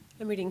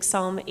I'm reading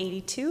Psalm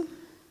 82.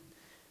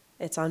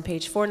 It's on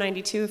page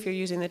 492 if you're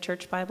using the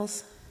church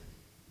Bibles.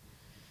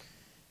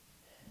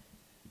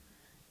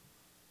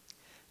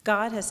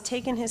 God has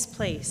taken his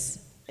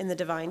place in the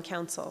divine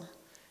council.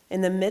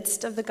 In the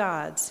midst of the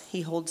gods,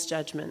 he holds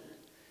judgment.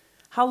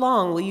 How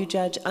long will you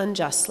judge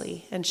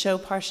unjustly and show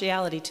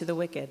partiality to the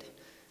wicked?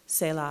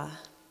 Selah.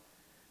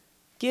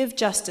 Give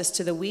justice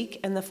to the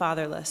weak and the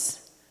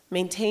fatherless.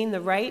 Maintain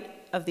the right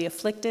of the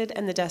afflicted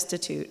and the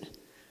destitute.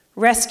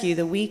 Rescue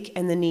the weak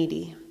and the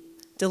needy.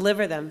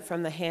 Deliver them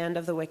from the hand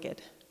of the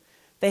wicked.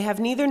 They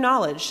have neither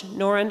knowledge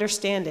nor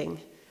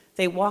understanding.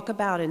 They walk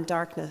about in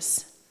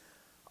darkness.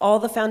 All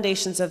the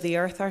foundations of the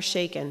earth are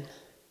shaken.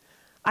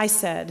 I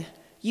said,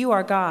 "You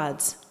are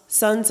gods,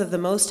 sons of the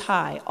Most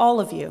High, all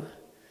of you.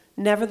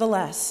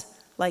 Nevertheless,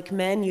 like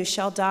men you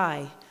shall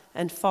die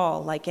and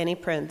fall like any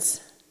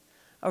prince.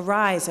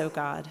 Arise, O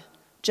God,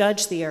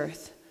 judge the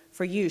earth,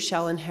 for you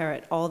shall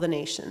inherit all the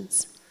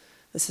nations."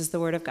 This is the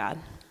word of God.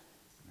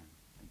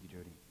 Thank you,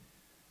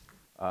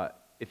 Jody.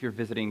 If you're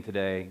visiting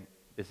today,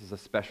 this is a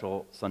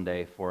special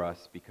Sunday for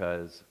us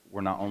because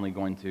we're not only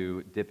going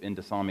to dip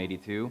into Psalm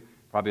 82,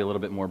 probably a little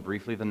bit more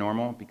briefly than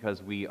normal,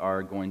 because we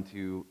are going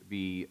to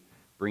be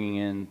bringing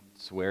in,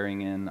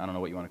 swearing in, I don't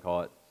know what you want to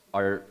call it,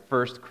 our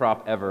first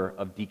crop ever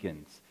of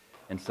deacons.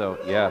 And so,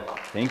 yeah,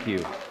 thank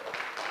you.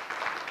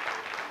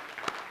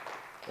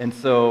 And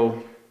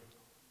so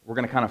we're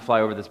going to kind of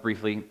fly over this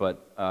briefly,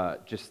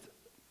 but just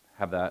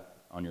have that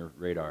on your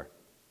radar.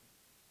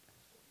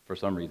 For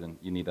some reason,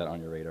 you need that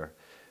on your radar.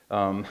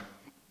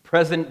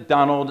 President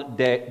Donald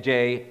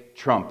J.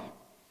 Trump.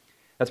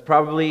 That's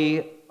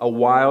probably a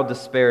wild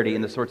disparity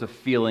in the sorts of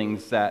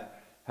feelings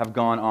that have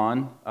gone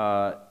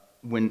on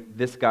when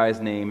this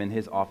guy's name and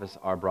his office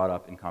are brought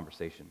up in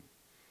conversation.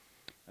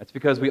 That's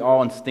because we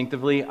all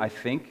instinctively, I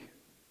think,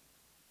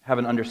 have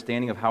an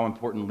understanding of how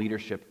important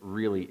leadership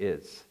really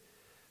is.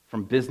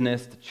 From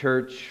business to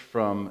church,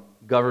 from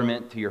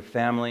government to your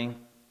family.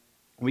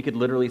 We could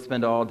literally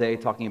spend all day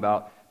talking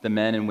about the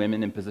men and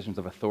women in positions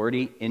of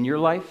authority in your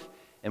life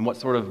and what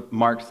sort of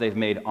marks they've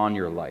made on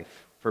your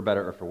life, for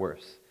better or for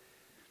worse.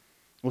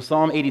 Well,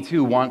 Psalm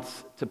 82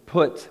 wants to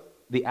put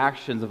the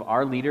actions of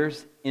our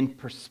leaders in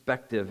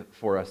perspective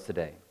for us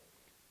today.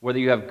 Whether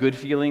you have good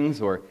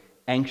feelings or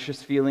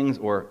anxious feelings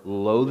or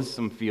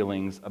loathsome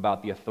feelings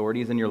about the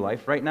authorities in your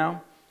life right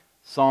now,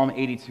 Psalm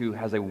 82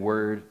 has a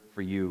word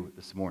for you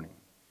this morning.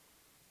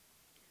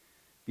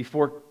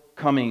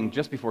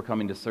 Just before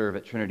coming to serve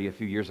at Trinity a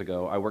few years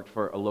ago, I worked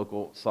for a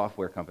local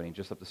software company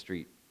just up the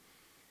street.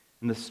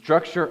 And the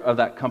structure of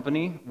that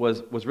company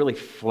was really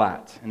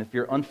flat. And if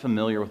you're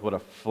unfamiliar with what a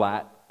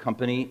flat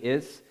company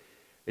is,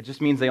 it just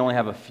means they only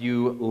have a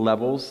few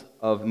levels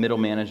of middle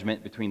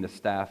management between the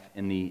staff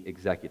and the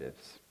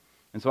executives.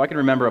 And so I can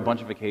remember a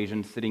bunch of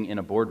occasions sitting in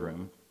a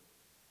boardroom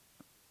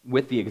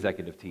with the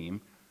executive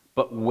team,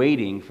 but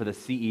waiting for the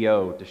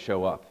CEO to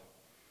show up.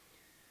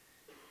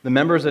 The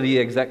members of the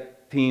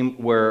exec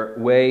team were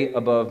way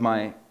above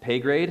my pay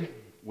grade,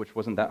 which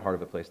wasn't that hard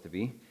of a place to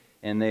be,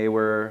 and they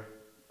were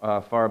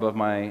far above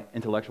my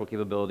intellectual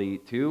capability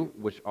too,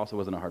 which also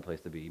wasn't a hard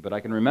place to be. But I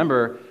can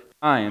remember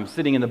times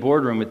sitting in the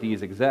boardroom with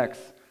these execs,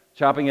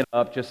 chopping it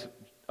up, just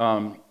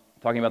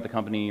talking about the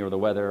company or the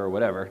weather or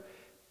whatever,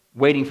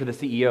 waiting for the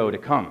CEO to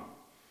come.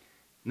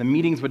 And the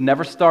meetings would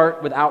never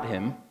start without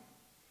him.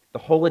 The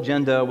whole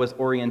agenda was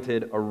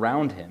oriented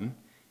around him.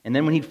 And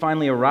then when he'd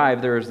finally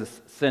arrive, there was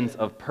this sense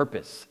of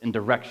purpose and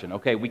direction.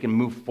 Okay, we can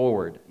move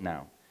forward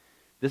now.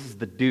 This is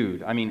the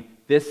dude. I mean,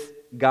 this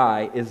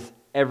guy is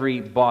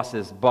every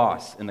boss's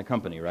boss in the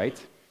company,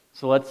 right?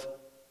 So let's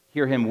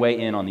hear him weigh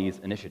in on these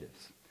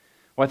initiatives.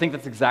 Well, I think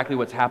that's exactly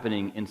what's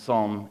happening in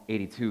Psalm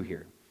 82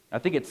 here. I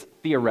think it's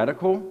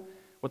theoretical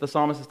what the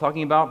psalmist is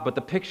talking about, but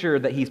the picture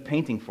that he's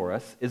painting for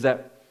us is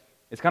that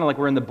it's kind of like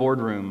we're in the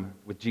boardroom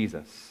with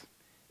Jesus.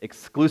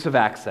 Exclusive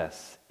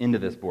access into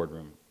this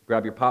boardroom.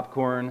 Grab your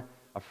popcorn,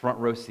 a front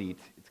row seat.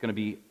 It's going to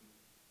be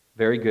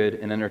very good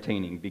and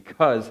entertaining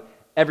because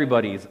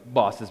everybody's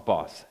boss's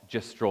boss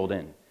just strolled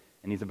in.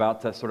 And he's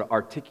about to sort of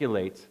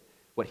articulate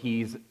what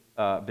he's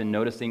been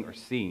noticing or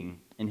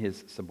seeing in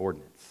his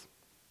subordinates.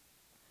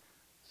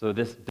 So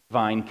this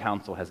divine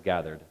council has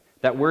gathered.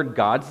 That word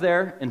God's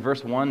there in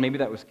verse 1, maybe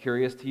that was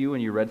curious to you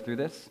when you read through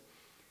this,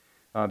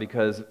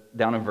 because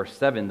down in verse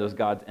 7, those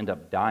gods end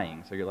up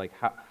dying. So you're like,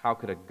 how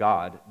could a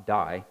god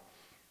die?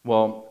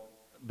 Well,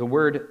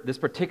 this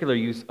particular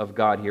use of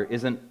God here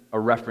isn't a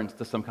reference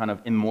to some kind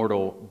of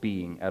immortal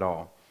being at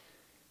all.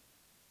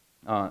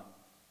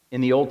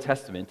 In the Old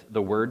Testament,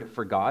 the word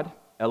for God,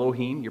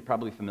 Elohim, you're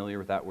probably familiar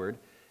with that word.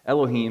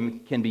 Elohim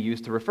can be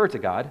used to refer to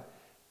God,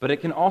 but it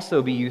can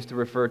also be used to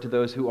refer to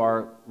those who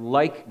are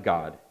like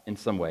God in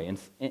some way,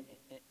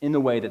 in the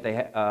way that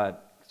they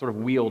sort of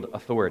wield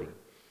authority,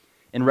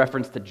 in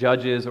reference to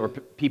judges or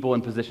people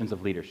in positions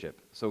of leadership.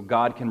 So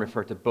God can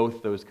refer to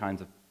both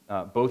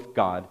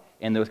God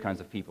and those kinds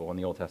of people in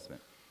the Old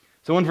Testament.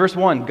 So in verse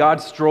 1, God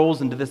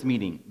strolls into this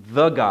meeting.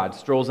 The God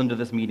strolls into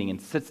this meeting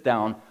and sits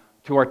down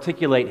to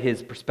articulate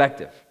his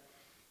perspective,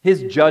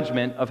 his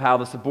judgment of how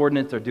the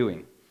subordinates are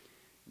doing.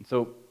 And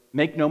so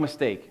make no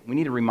mistake, we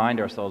need to remind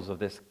ourselves of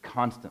this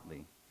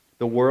constantly.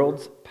 The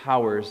world's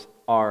powers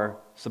are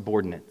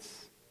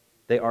subordinates.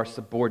 They are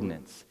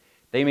subordinates.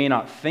 They may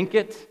not think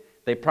it,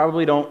 they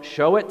probably don't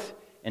show it,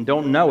 and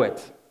don't know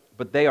it,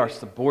 but they are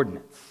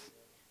subordinates.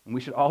 And we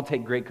should all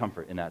take great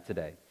comfort in that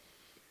today.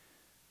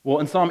 Well,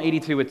 in Psalm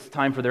 82, it's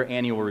time for their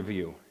annual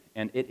review,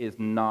 and it is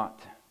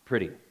not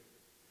pretty.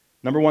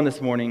 Number one this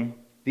morning,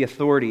 the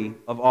authority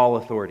of all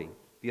authority.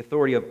 The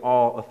authority of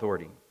all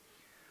authority.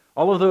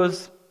 All of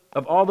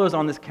those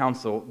on this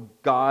council,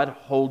 God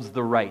holds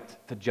the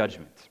right to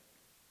judgment.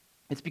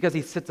 It's because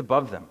he sits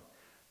above them.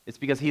 It's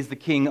because he's the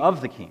king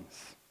of the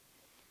kings.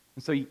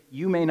 And so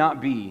you may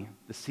not be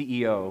the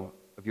CEO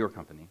of your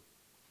company.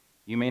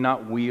 You may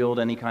not wield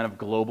any kind of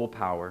global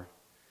power,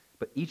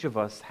 but each of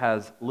us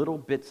has little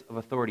bits of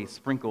authority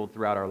sprinkled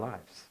throughout our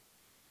lives.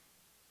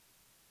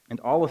 And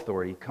all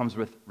authority comes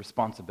with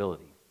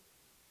responsibility.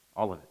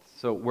 All of it.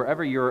 So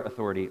wherever your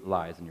authority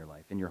lies in your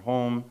life, in your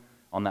home,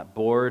 on that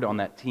board, on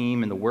that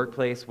team, in the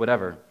workplace,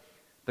 whatever,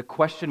 the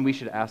question we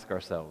should ask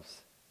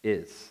ourselves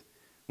is,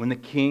 when the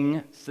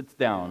king sits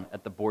down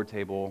at the board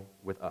table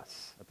with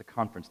us, at the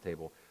conference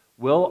table,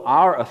 will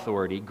our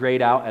authority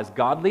grade out as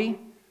godly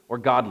or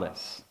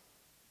godless?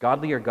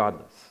 Godly or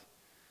godless?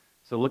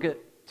 So look at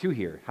 2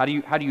 here. How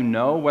do you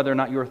know whether or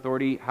not your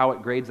authority, how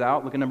it grades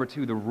out? Look at number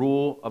 2, the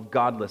rule of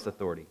godless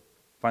authority.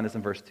 Find this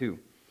in verse 2.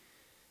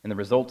 And the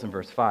results in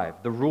verse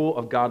 5. The rule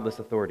of godless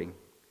authority.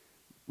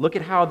 Look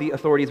at how the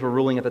authorities were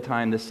ruling at the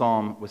time this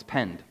psalm was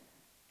penned.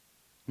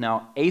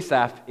 Now,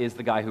 Asaph is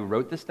the guy who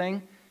wrote this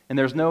thing, and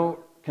there's no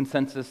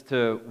consensus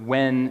to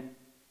when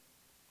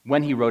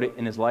he wrote it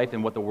in his life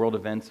and what the world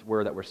events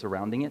were that were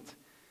surrounding it.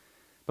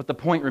 But the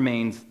point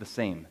remains the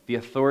same. The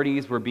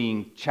authorities were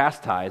being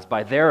chastised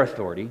by their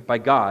authority, by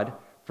God,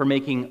 for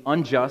making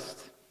unjust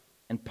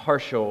and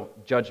partial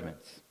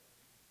judgments.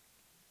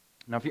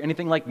 Now, if you're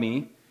anything like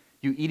me,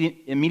 you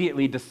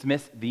immediately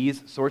dismiss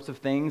these sorts of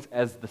things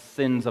as the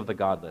sins of the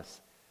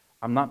godless.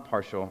 I'm not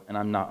partial and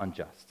I'm not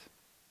unjust.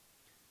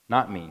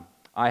 Not me.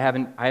 I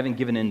haven't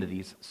given in to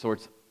these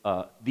sorts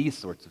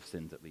of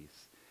sins, at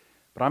least.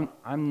 But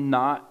I'm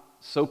not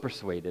so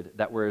persuaded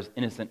that we're as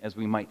innocent as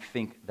we might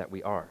think that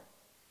we are.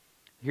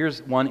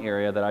 Here's one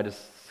area that I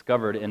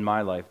discovered in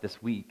my life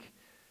this week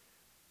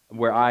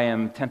where I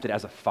am tempted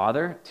as a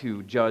father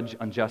to judge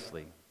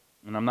unjustly.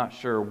 And I'm not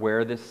sure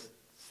where this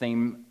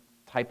same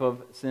type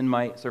of sin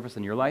might surface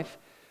in your life,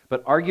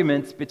 but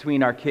arguments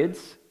between our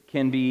kids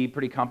can be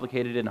pretty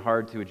complicated and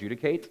hard to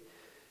adjudicate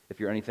if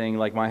you're anything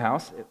like my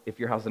house, if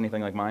your house is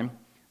anything like mine.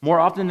 More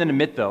often than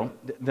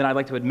I'd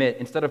like to admit,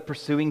 instead of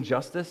pursuing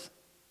justice,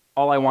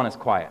 all I want is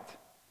quiet.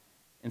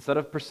 Instead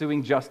of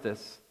pursuing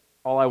justice,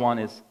 all I want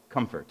is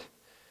comfort.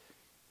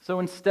 So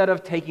instead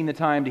of taking the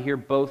time to hear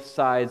both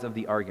sides of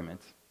the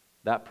argument,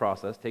 that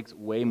process takes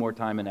way more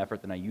time and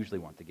effort than I usually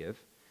want to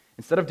give.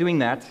 Instead of doing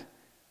that,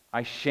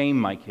 I shame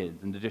my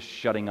kids into just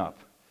shutting up.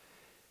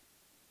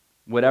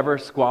 Whatever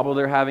squabble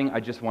they're having,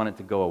 I just want it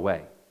to go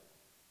away.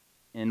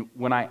 And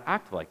when I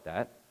act like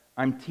that,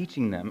 I'm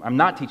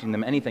not teaching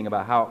them anything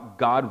about how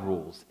God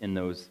rules in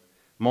those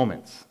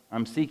moments.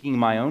 I'm seeking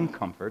my own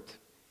comfort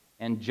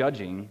and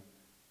judging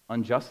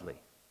unjustly.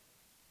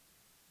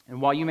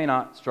 And while you may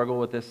not struggle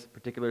with this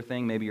particular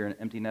thing, maybe you're an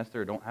empty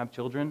nester or don't have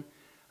children,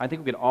 I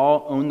think we could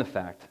all own the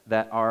fact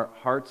that our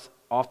hearts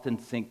often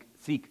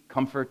seek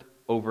comfort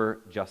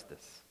over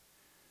justice.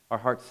 Our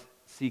hearts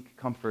seek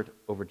comfort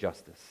over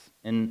justice.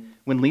 And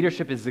when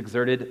leadership is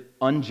exerted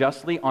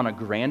unjustly on a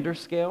grander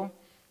scale,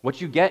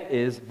 what you get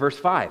is verse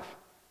 5.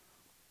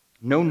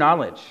 No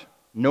knowledge,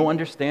 no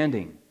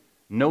understanding,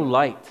 no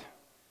light,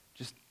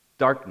 just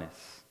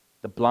darkness,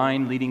 the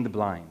blind leading the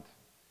blind.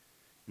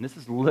 And this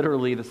is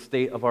literally the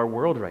state of our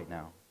world right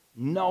now.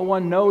 No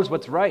one knows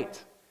what's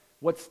right,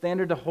 what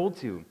standard to hold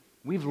to.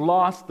 We've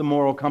lost the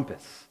moral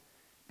compass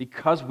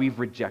because we've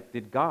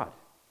rejected God.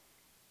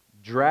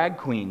 Drag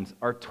queens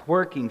are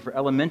twerking for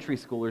elementary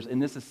schoolers, and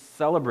this is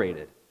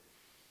celebrated.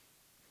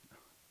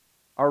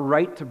 Our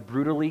right to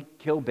brutally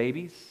kill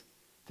babies,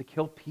 to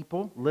kill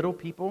people, little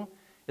people,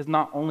 is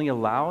not only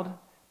allowed,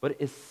 but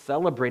is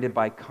celebrated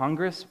by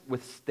Congress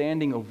with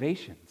standing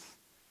ovations.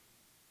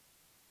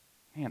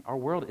 Man, our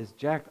world is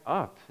jacked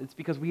up. It's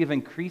because we have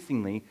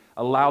increasingly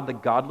allowed the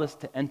godless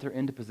to enter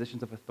into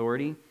positions of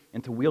authority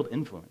and to wield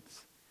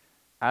influence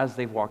as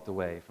they've walked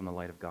away from the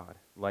light of God,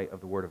 light of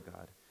the Word of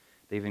God.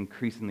 They've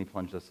increasingly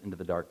plunged us into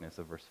the darkness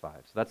of verse 5.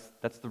 So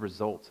that's the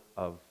result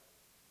of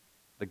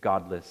the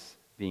godless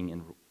being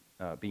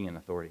in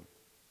authority.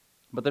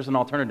 But there's an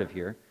alternative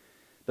here.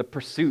 The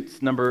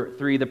pursuits, number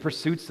 3, the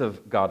pursuits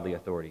of godly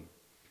authority.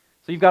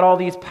 So you've got all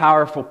these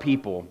powerful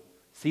people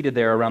seated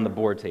there around the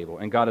board table,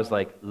 and God is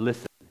like,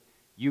 listen,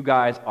 you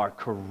guys are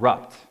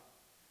corrupt.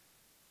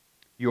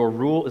 Your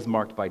rule is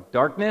marked by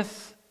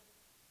darkness,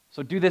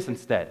 so do this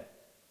instead.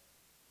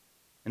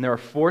 And there are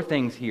 4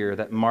 things here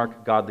that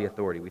mark godly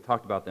authority. We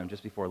talked about them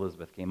just before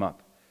Elizabeth came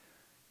up.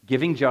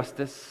 Giving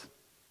justice,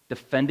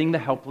 defending the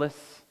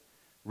helpless,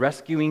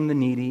 rescuing the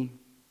needy,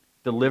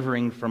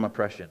 delivering from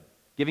oppression.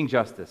 Giving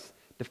justice,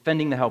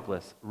 defending the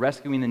helpless,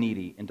 rescuing the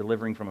needy, and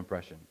delivering from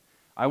oppression.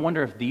 I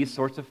wonder if these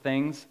sorts of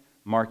things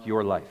mark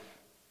your life.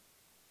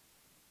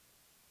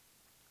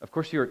 Of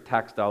course, your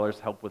tax dollars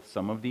help with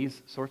some of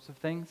these sorts of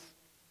things.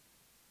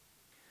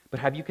 But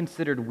have you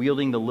considered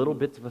wielding the little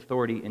bits of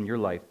authority in your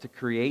life to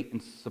create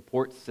and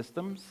support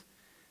systems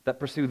that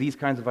pursue these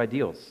kinds of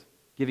ideals?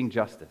 Giving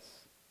justice,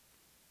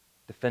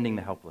 defending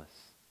the helpless,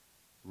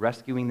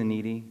 rescuing the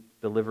needy,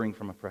 delivering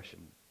from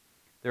oppression.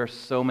 There are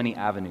so many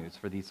avenues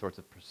for these sorts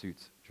of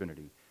pursuits,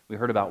 Trinity. We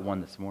heard about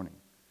one this morning.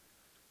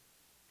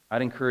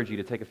 I'd encourage you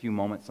to take a few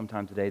moments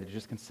sometime today to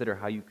just consider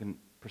how you can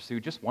pursue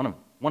just one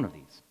of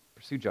these.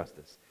 Pursue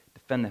justice,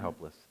 defend the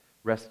helpless,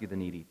 rescue the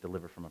needy,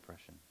 deliver from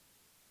oppression.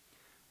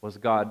 Well, as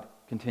God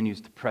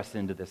continues to press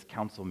into this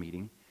council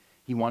meeting,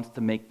 he wants to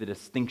make the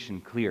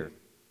distinction clear.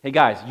 Hey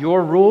guys,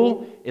 your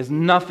rule is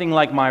nothing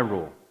like my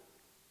rule.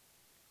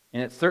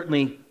 And it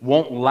certainly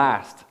won't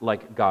last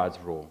like God's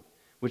rule.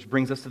 Which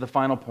brings us to the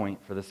final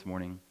point for this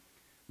morning.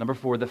 Number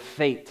 4, the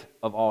fate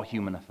of all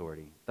human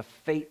authority. The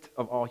fate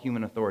of all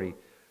human authority.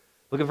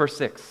 Look at verse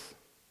 6.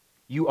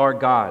 You are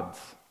gods,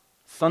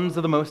 sons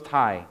of the Most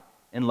High,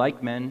 and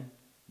like men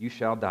you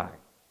shall die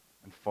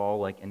and fall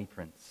like any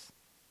prince.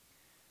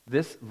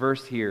 This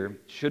verse here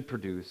should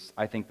produce,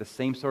 I think, the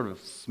same sort of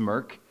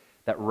smirk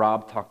that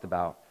Rob talked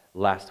about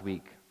last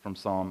week from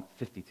Psalm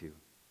 52.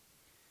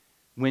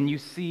 When you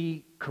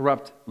see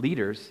corrupt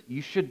leaders,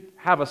 you should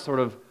have a sort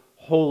of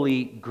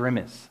holy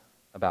grimace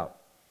about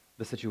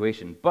the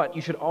situation. But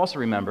you should also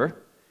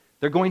remember,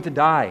 they're going to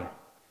die.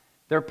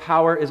 Their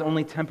power is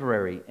only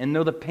temporary. And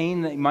though the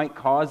pain they might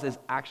cause is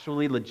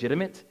actually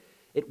legitimate,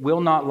 it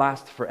will not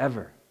last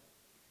forever.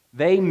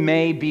 They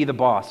may be the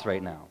boss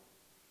right now,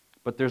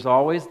 but there's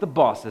always the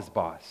boss's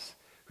boss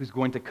who's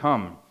going to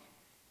come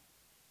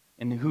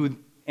and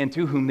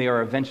to whom they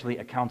are eventually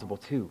accountable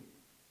to.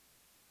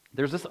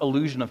 There's this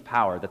illusion of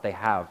power that they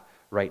have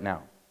right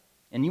now.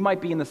 And you might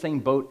be in the same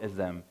boat as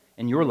them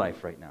in your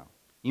life right now.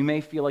 You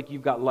may feel like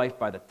you've got life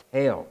by the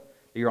tail,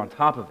 that you're on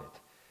top of it,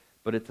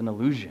 but it's an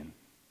illusion.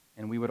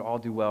 And we would all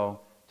do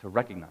well to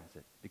recognize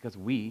it, because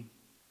we,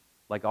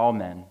 like all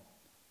men,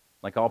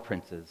 like all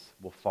princes,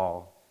 will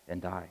fall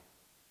and die.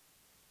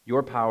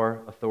 Your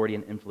power, authority,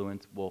 and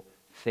influence will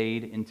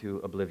fade into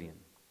oblivion.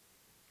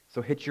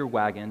 So hitch your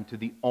wagon to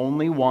the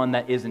only one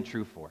that isn't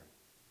true for.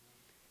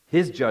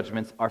 His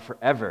judgments are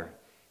forever.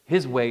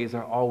 His ways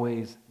are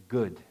always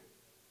good.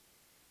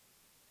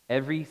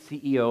 Every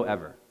CEO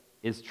ever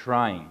is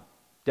trying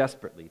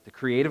desperately to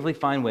creatively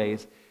find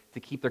ways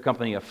to keep their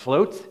company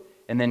afloat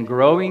and then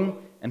growing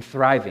and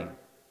thriving.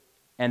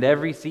 And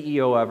every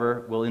CEO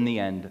ever will in the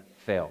end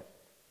fail.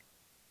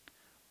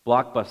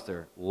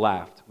 Blockbuster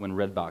laughed when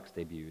Redbox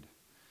debuted.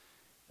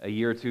 A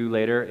year or two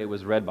later, it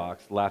was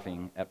Redbox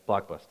laughing at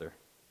Blockbuster.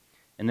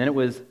 And then it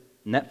was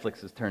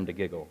Netflix's turn to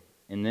giggle.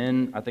 And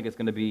then I think it's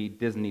going to be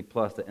Disney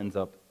Plus that ends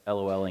up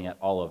LOLing at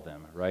all of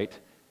them, right?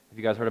 Have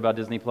you guys heard about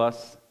Disney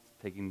Plus? It's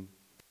taking...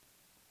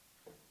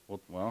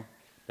 Well,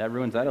 that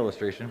ruins that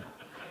illustration.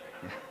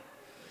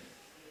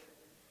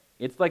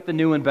 It's like the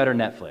new and better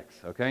Netflix,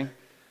 okay?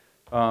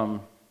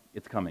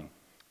 It's coming.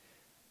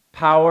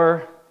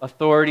 Power,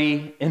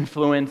 authority,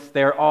 influence,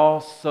 they're all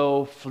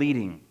so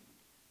fleeting.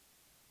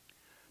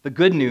 The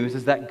good news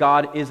is that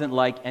God isn't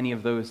like any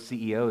of those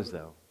CEOs,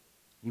 though.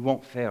 He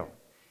won't fail.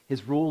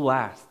 His rule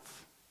lasts.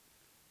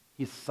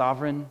 He's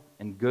sovereign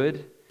and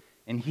good,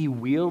 and he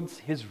wields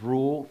his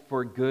rule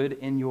for good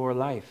in your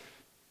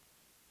life.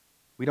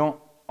 We don't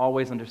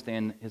always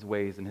understand his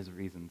ways and his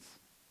reasons.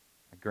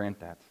 I grant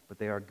that, but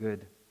they are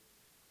good.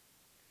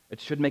 It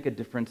should make a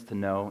difference to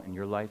know in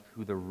your life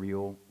who the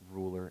real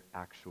ruler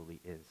actually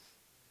is.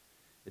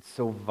 It's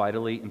so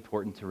vitally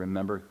important to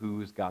remember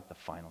who's got the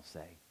final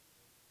say.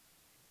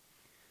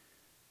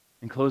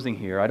 In closing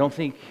here, I don't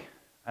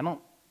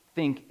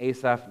think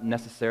Asaph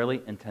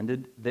necessarily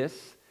intended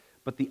this,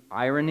 but the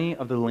irony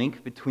of the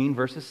link between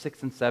verses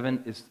 6 and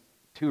 7 is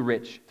too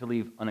rich to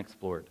leave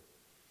unexplored.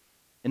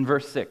 In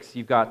verse 6,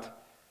 you've got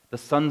the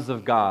sons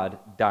of God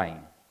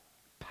dying,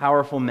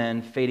 powerful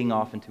men fading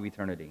off into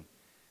eternity.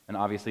 And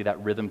obviously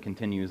that rhythm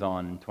continues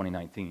on in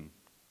 2019.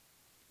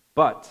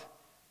 But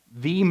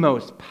the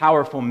most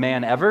powerful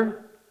man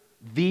ever,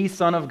 the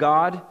Son of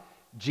God,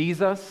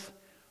 Jesus,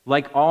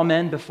 like all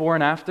men before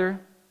and after,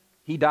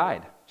 he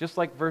died, just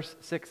like verse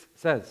 6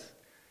 says.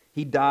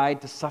 He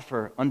died to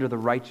suffer under the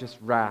righteous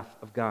wrath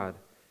of God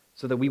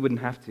so that we wouldn't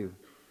have to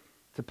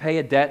pay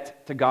a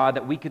debt to God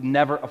that we could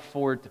never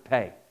afford to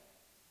pay.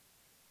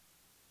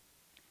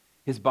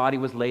 His body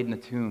was laid in a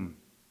tomb,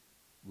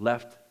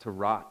 left to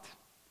rot.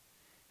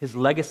 His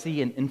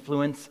legacy and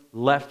influence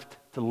left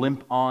to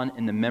limp on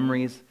in the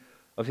memories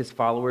of his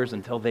followers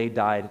until they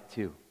died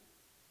too.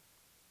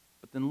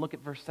 But then look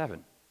at verse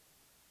 7.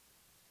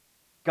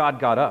 God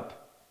got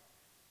up.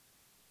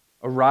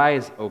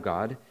 Arise, O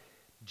God.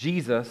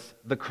 Jesus,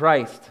 the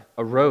Christ,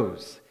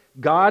 arose.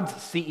 God's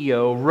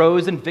CEO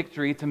rose in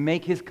victory to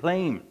make his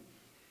claim.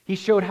 He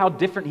showed how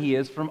different he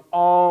is from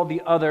all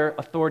the other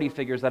authority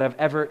figures that have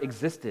ever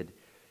existed.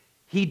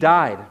 He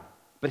died,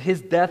 But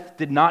his death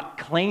did not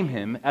claim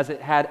him as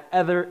it had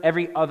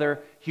every other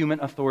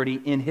human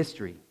authority in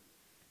history.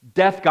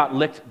 Death got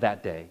licked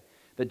that day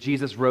that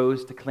Jesus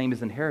rose to claim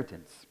his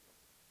inheritance.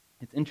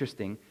 It's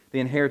interesting. The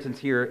inheritance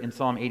here in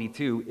Psalm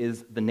 82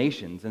 is the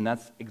nations, and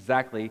that's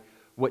exactly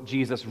what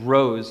Jesus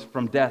rose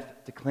from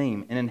death to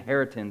claim, an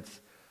inheritance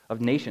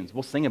of nations.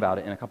 We'll sing about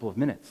it in a couple of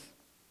minutes.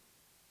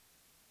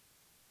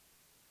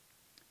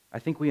 I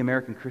think we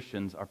American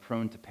Christians are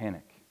prone to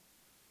panic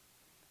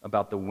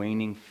about the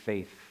waning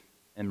faith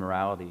and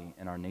morality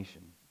in our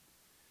nation,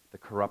 the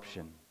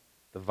corruption,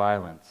 the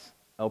violence,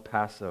 El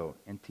Paso,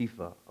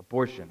 Antifa,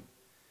 abortion.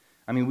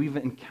 I mean, we've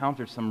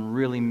encountered some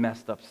really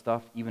messed up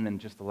stuff even in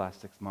just the last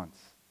 6 months.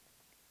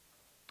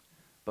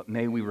 But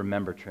may we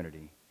remember,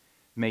 Trinity,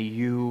 may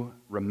you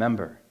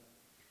remember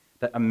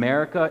that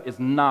America is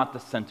not the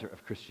center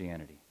of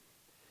Christianity.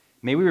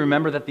 May we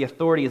remember that the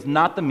authority is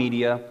not the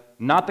media,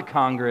 not the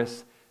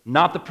Congress,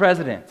 not the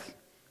president.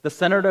 The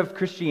center of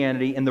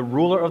Christianity and the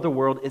ruler of the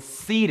world is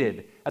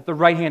seated at the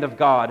right hand of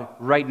God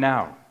right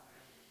now.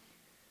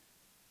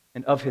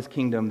 And of his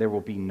kingdom there will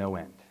be no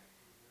end.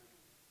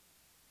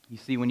 You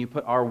see, when you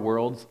put our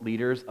world's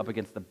leaders up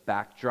against the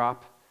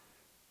backdrop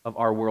of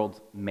our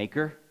world's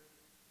maker,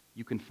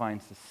 you can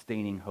find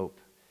sustaining hope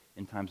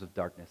in times of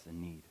darkness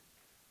and need.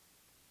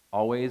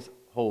 Always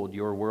hold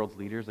your world's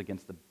leaders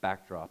against the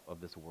backdrop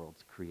of this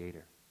world's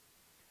creator.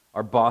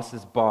 Our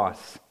boss's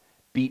boss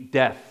beat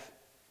death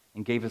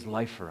and gave his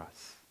life for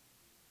us.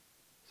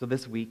 So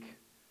this week,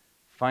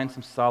 find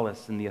some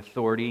solace in the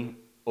authority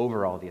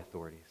over all the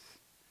authorities.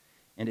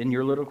 And in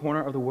your little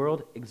corner of the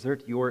world,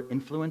 exert your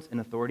influence and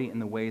authority in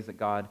the ways that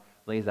God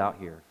lays out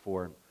here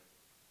for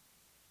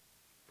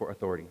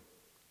authority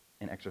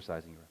and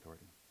exercising your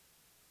authority.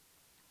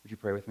 Would you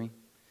pray with me?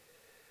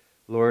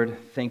 Lord,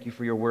 thank you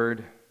for your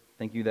word.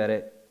 Thank you that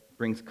it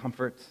brings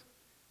comfort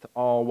to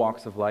all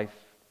walks of life.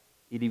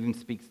 It even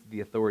speaks to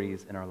the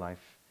authorities in our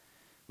life.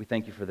 We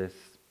thank you for this.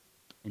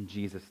 In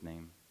Jesus'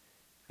 name,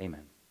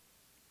 amen.